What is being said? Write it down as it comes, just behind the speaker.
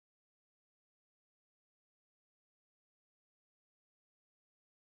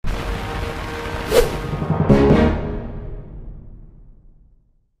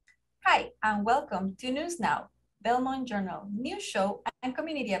and welcome to News Now, Belmont Journal, news show and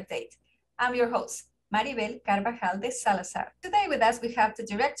community update. I'm your host, Maribel Carvajal de Salazar. Today with us, we have the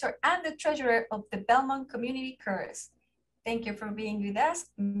director and the treasurer of the Belmont Community Chorus. Thank you for being with us,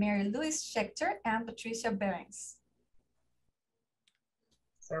 Mary Louise Schechter and Patricia Behrens.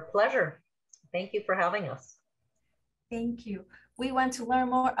 It's our pleasure. Thank you for having us. Thank you. We want to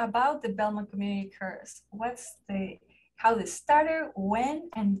learn more about the Belmont Community Chorus. How this started, when,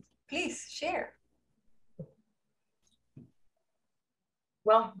 and please share.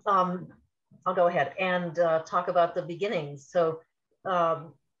 Well, I'll go ahead and talk about the beginnings. So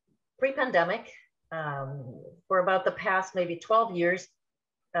pre-pandemic, for about the past maybe 12 years,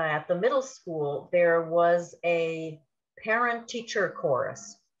 at the middle school, there was a parent-teacher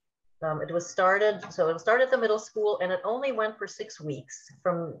chorus. It was started at the middle school, and it only went for 6 weeks,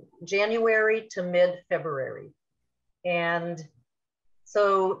 from January to mid-February. And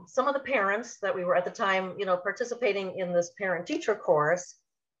so some of the parents that we were at the time, participating in this parent-teacher chorus,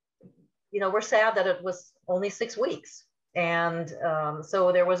 were sad that it was only 6 weeks. And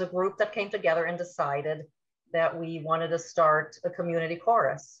so there was a group that came together and decided that we wanted to start a community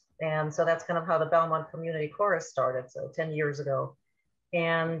chorus. And so that's kind of how the Belmont Community Chorus started, so 10 years ago.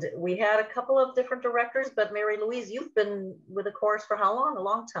 And we had a couple of different directors, but Mary Louise, you've been with the chorus for how long? A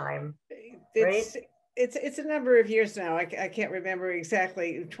long time, right? It's a number of years now. I can't remember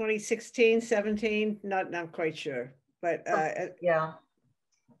exactly. 2016, 17, not quite sure. But yeah.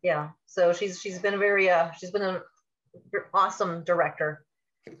 So she's been an awesome director,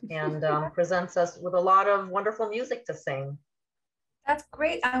 and presents us with a lot of wonderful music to sing. That's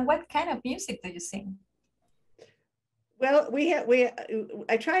great. And what kind of music do you sing? Well,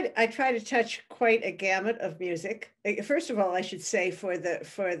 I try to touch quite a gamut of music. First of all, I should say for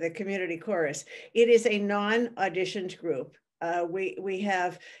the community chorus, it is a non-auditioned group. We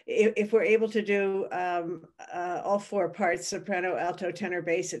have, if we're able to do all 4 parts, soprano, alto, tenor,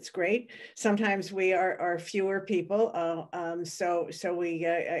 bass, it's great. Sometimes we are fewer people, so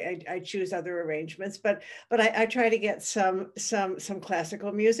I choose other arrangements. But I try to get some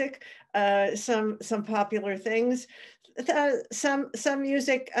classical music, some popular things. Some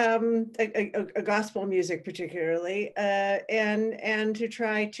music, a gospel music particularly, and to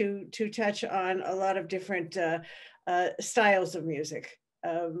try to touch on a lot of different styles of music,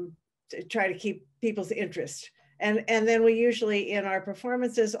 to try to keep people's interest. And then we usually in our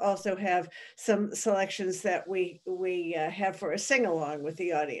performances also have some selections that we have for a sing-along with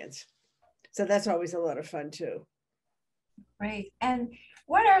the audience. So that's always a lot of fun too. Great. And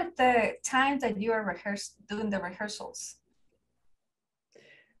what are the times that you are doing the rehearsals?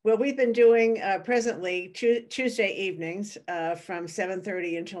 Well, we've been doing presently Tuesday evenings from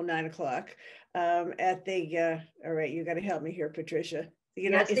 7:30 until 9 o'clock at the, all right, you got to help me here, Patricia.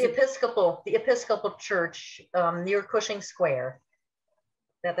 It's the Episcopal Church near Cushing Square.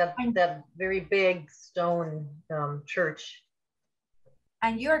 That very big stone church.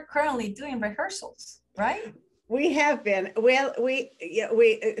 And you're currently doing rehearsals, right? We have been. Well, we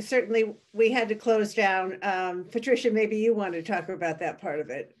certainly had to close down. Patricia, maybe you want to talk about that part of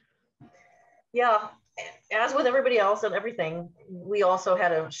it. Yeah, as with everybody else and everything, we also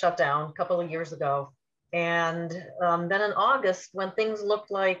had a shutdown a couple of years ago. And then in August, when things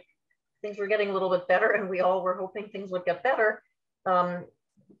looked like things were getting a little bit better, and we all were hoping things would get better,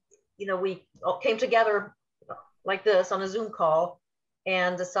 we all came together like this on a Zoom call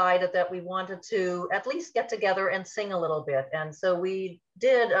and decided that we wanted to at least get together and sing a little bit. And so we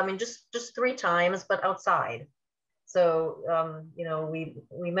did, just 3 times, but outside. So,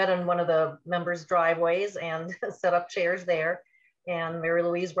 we met in one of the members' driveways and set up chairs there. And Mary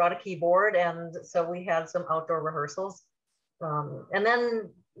Louise brought a keyboard. And so we had some outdoor rehearsals. And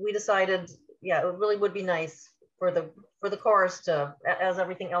then we decided, it really would be nice for the chorus to, as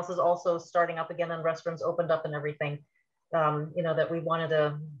everything else is also starting up again and restaurants opened up and everything, that we wanted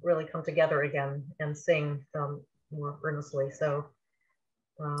to really come together again and sing more earnestly. So,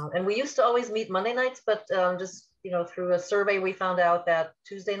 and we used to always meet Monday nights, but just, through a survey, we found out that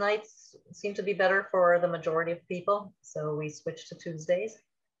Tuesday nights seem to be better for the majority of people. So we switched to Tuesdays.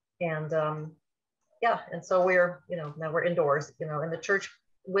 And and so we're, now we're indoors, in the church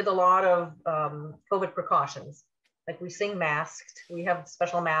with a lot of COVID precautions. Like we sing masked, we have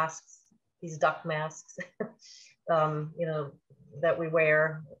special masks, these duck masks. That we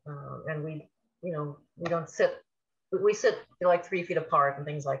wear, and we don't sit, we sit like 3 feet apart and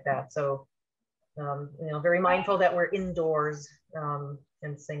things like that. So, very mindful that we're indoors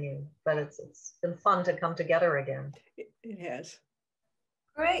and singing, but it's been fun to come together again. It has.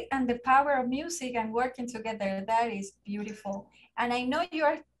 Great, and the power of music and working together, that is beautiful. And I know you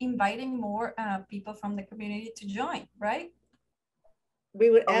are inviting more people from the community to join, right? We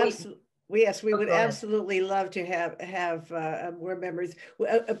would Are we, absolutely, yes, we oh, would go ahead. absolutely love to have more members.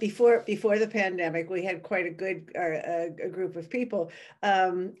 Before the pandemic, we had quite a good a group of people.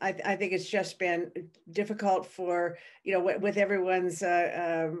 I think it's just been difficult for, you know, with everyone's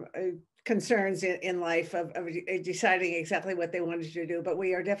concerns in life of deciding exactly what they wanted to do. But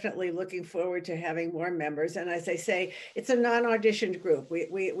we are definitely looking forward to having more members. And as I say, it's a non-auditioned group.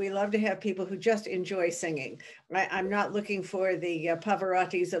 We love to have people who just enjoy singing. I'm not looking for the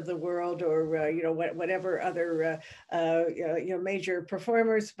Pavarottis of the world, or you know, whatever other you know, major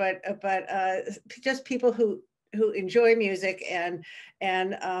performers, but just people who enjoy music, and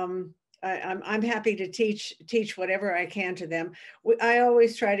I'm happy to teach whatever I can to them. I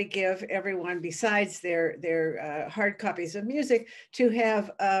always try to give everyone, besides their hard copies of music, to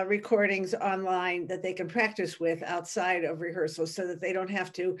have recordings online that they can practice with outside of rehearsals, so that they don't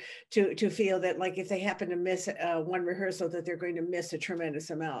have to feel that, like, if they happen to miss one rehearsal, that they're going to miss a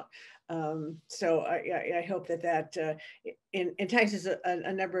tremendous amount. So I hope that entices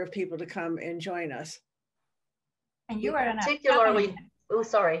a number of people to come and join us. And We you are an particularly, oh,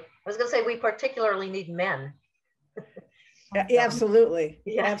 sorry. I was going to say we particularly need men. Yeah, absolutely.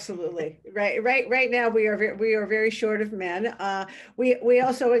 Yeah. Absolutely. Right now we are very short of men. We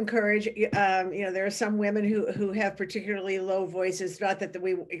also encourage, you know, there are some women who have particularly low voices, not that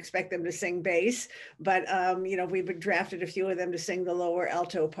we expect them to sing bass, but you know, we've drafted a few of them to sing the lower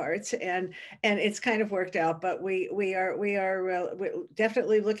alto parts, and it's kind of worked out. But we're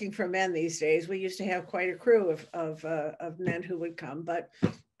definitely looking for men these days. We used to have quite a crew of men who would come, but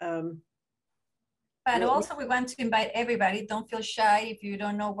but also we want to invite everybody. Don't feel shy if you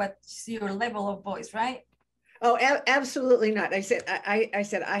don't know what's your level of voice, right? Oh, absolutely not. I said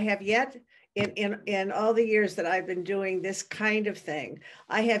I have yet, in all the years that I've been doing this kind of thing,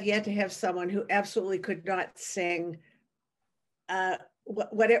 I have yet to have someone who absolutely could not sing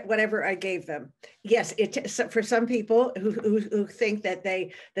whatever I gave them. Yes, for some people who think that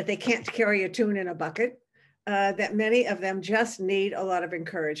they can't carry a tune in a bucket, that many of them just need a lot of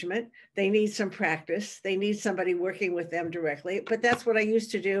encouragement. They need some practice. They need somebody working with them directly. But that's what I used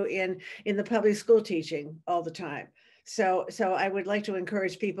to do in the public school teaching all the time. So I would like to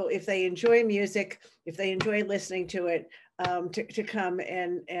encourage people, if they enjoy music, if they enjoy listening to it, to come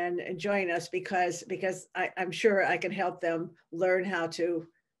and join us, because I'm sure I can help them learn how to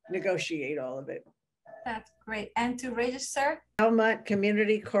negotiate all of it. That's great. And to register?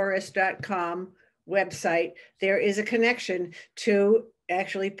 BelmontCommunityChorus.com website, there is a connection to,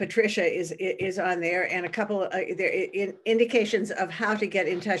 actually Patricia is on there, and a couple of indications of how to get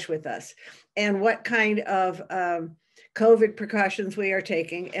in touch with us, and what kind of COVID precautions we are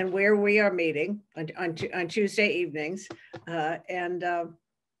taking, and where we are meeting on Tuesday evenings. And I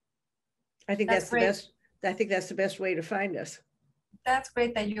think that's the best. I think that's the best way to find us. That's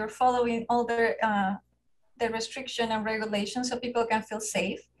great that you're following all the restriction and regulations so people can feel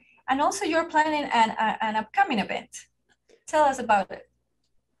safe. And also you're planning an upcoming event. Tell us about it.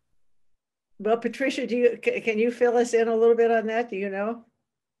 Well, Patricia, can you fill us in a little bit on that? Do you know?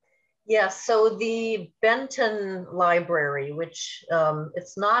 Yes, so the Benton Library, which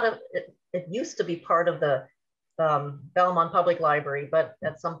it's not it used to be part of the Belmont Public Library, but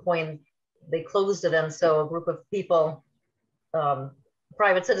at some point they closed it, and so a group of people,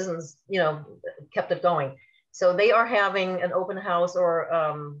 private citizens, you know, kept it going. So they are having an open house or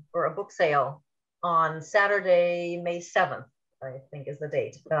a book sale on Saturday, May 7th, I think is the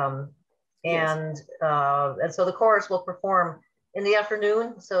date. And so the chorus will perform in the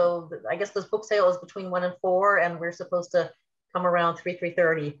afternoon. So I guess this book sale is between 1 and 4, and we're supposed to come around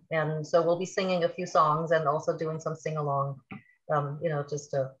 3:30. And so we'll be singing a few songs and also doing some sing along, you know,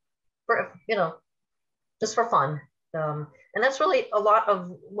 just for fun. And that's really a lot of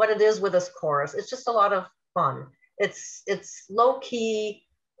what it is with this chorus. It's just a lot of fun. It's low key.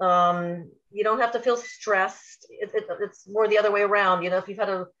 You don't have to feel stressed. It's more the other way around. You know, if you've had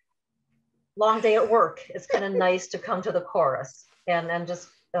a long day at work, it's kind of nice to come to the chorus and just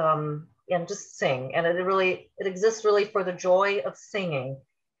sing. And it exists really for the joy of singing.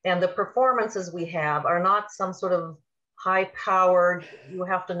 And the performances we have are not some sort of high-powered, you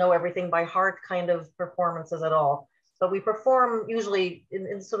have to know everything by heart kind of performances at all. But we perform usually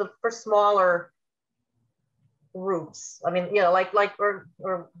in sort of for smaller groups. I mean, you know, like or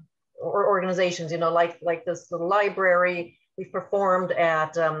organizations, you know, like this little library. We've performed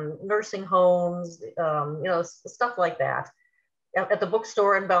at nursing homes, you know, stuff like that. At the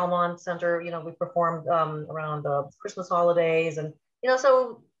bookstore in Belmont Center, you know, we performed around the Christmas holidays, and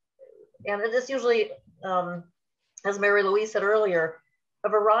so, and it is usually, as Mary Louise said earlier, a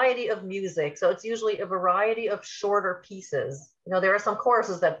variety of music. So it's usually a variety of shorter pieces. There are some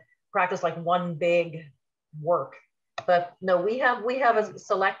choruses that practice like one big work, but no, we have a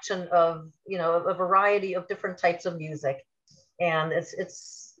selection of, a variety of different types of music. And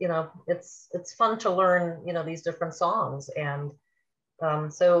it's fun to learn, these different songs. And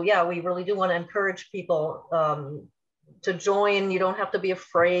so, yeah, we really do want to encourage people to join. You don't have to be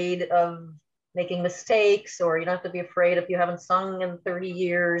afraid of making mistakes, or you don't have to be afraid if you haven't sung in 30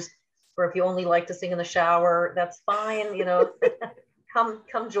 years, or if you only like to sing in the shower, that's fine.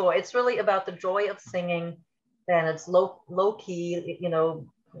 Come joy. It's really about the joy of singing, and it's low key,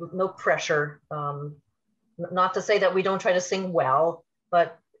 no pressure. Not to say that we don't try to sing well,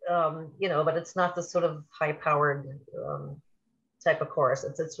 but but it's not the sort of high powered type of chorus.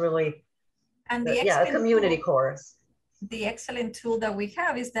 It's really, and a community chorus. The excellent tool that we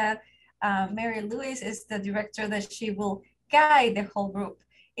have is that Mary Louise is the director, that she will guide the whole group.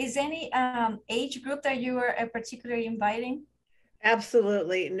 Is any age group that you are particularly inviting?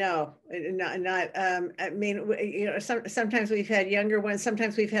 Absolutely no, not. I mean, sometimes we've had younger ones.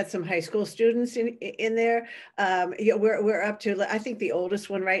 Sometimes we've had some high school students in there. We're up to, I think the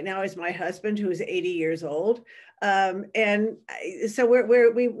oldest one right now is my husband, who's 80 years old, and so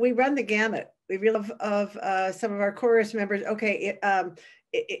we run the gamut. We really of some of our chorus members. Okay.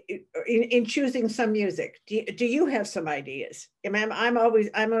 In choosing some music, do you have some ideas?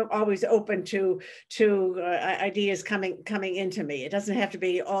 I'm always open to ideas coming into me. It doesn't have to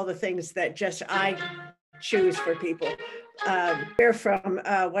be all the things that just I choose for people. We're from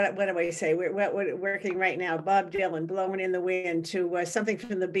what do I say? We're working right now. Bob Dylan, "Blowing in the Wind," to something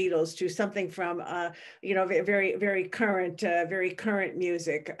from the Beatles, to something from very current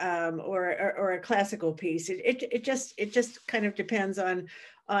music, or a classical piece. It just kind of depends on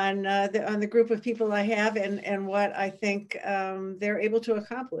the group of people I have and what I think they're able to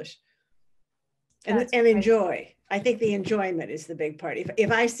accomplish and enjoy. I think the enjoyment is the big part.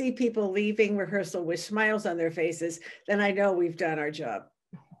 If I see people leaving rehearsal with smiles on their faces, then I know we've done our job.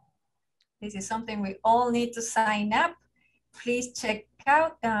 This is something we all need to sign up. Please check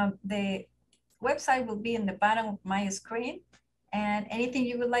out the website will be in the bottom of my screen. And anything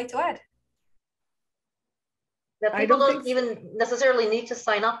you would like to add? That people don't even necessarily need to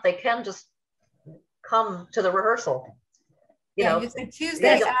sign up. They can just come to the rehearsal. You said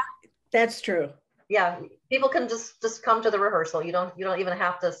Tuesday. That's true. Yeah, people can just come to the rehearsal. You don't even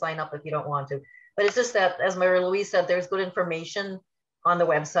have to sign up if you don't want to. But it's just that, as Mary Louise said, there's good information on the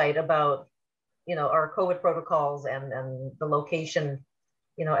website about our COVID protocols and the location,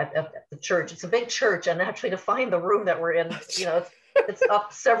 at the church. It's a big church, and actually to find the room that we're in, it's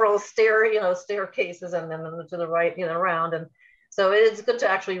up several staircases, and then to the right, around, and so it's good to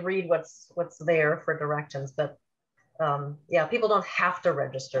actually read what's there for directions. But people don't have to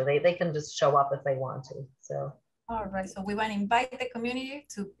register. They can just show up if they want to. So all right, so we want to invite the community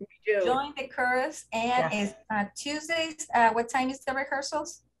to join the chorus, and it's Tuesdays. What time is the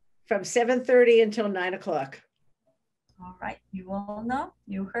rehearsals? From 7:30 until 9 o'clock. All right, you all know,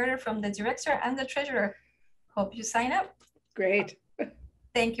 you heard it from the director and the treasurer. Hope you sign up. Great.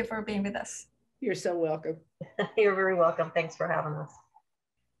 Thank you for being with us. You're so welcome. You're very welcome. Thanks for having us.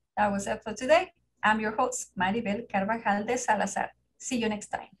 That was it for today. I'm your host, Maribel Carvajal de Salazar. See you next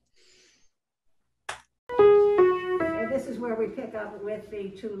time. And this is where we pick up with the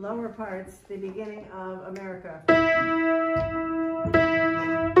two lower parts, the beginning of America.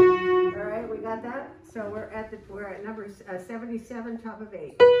 All right, we got that? So we're at number 77, top of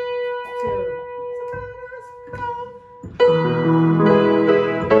 8. 2.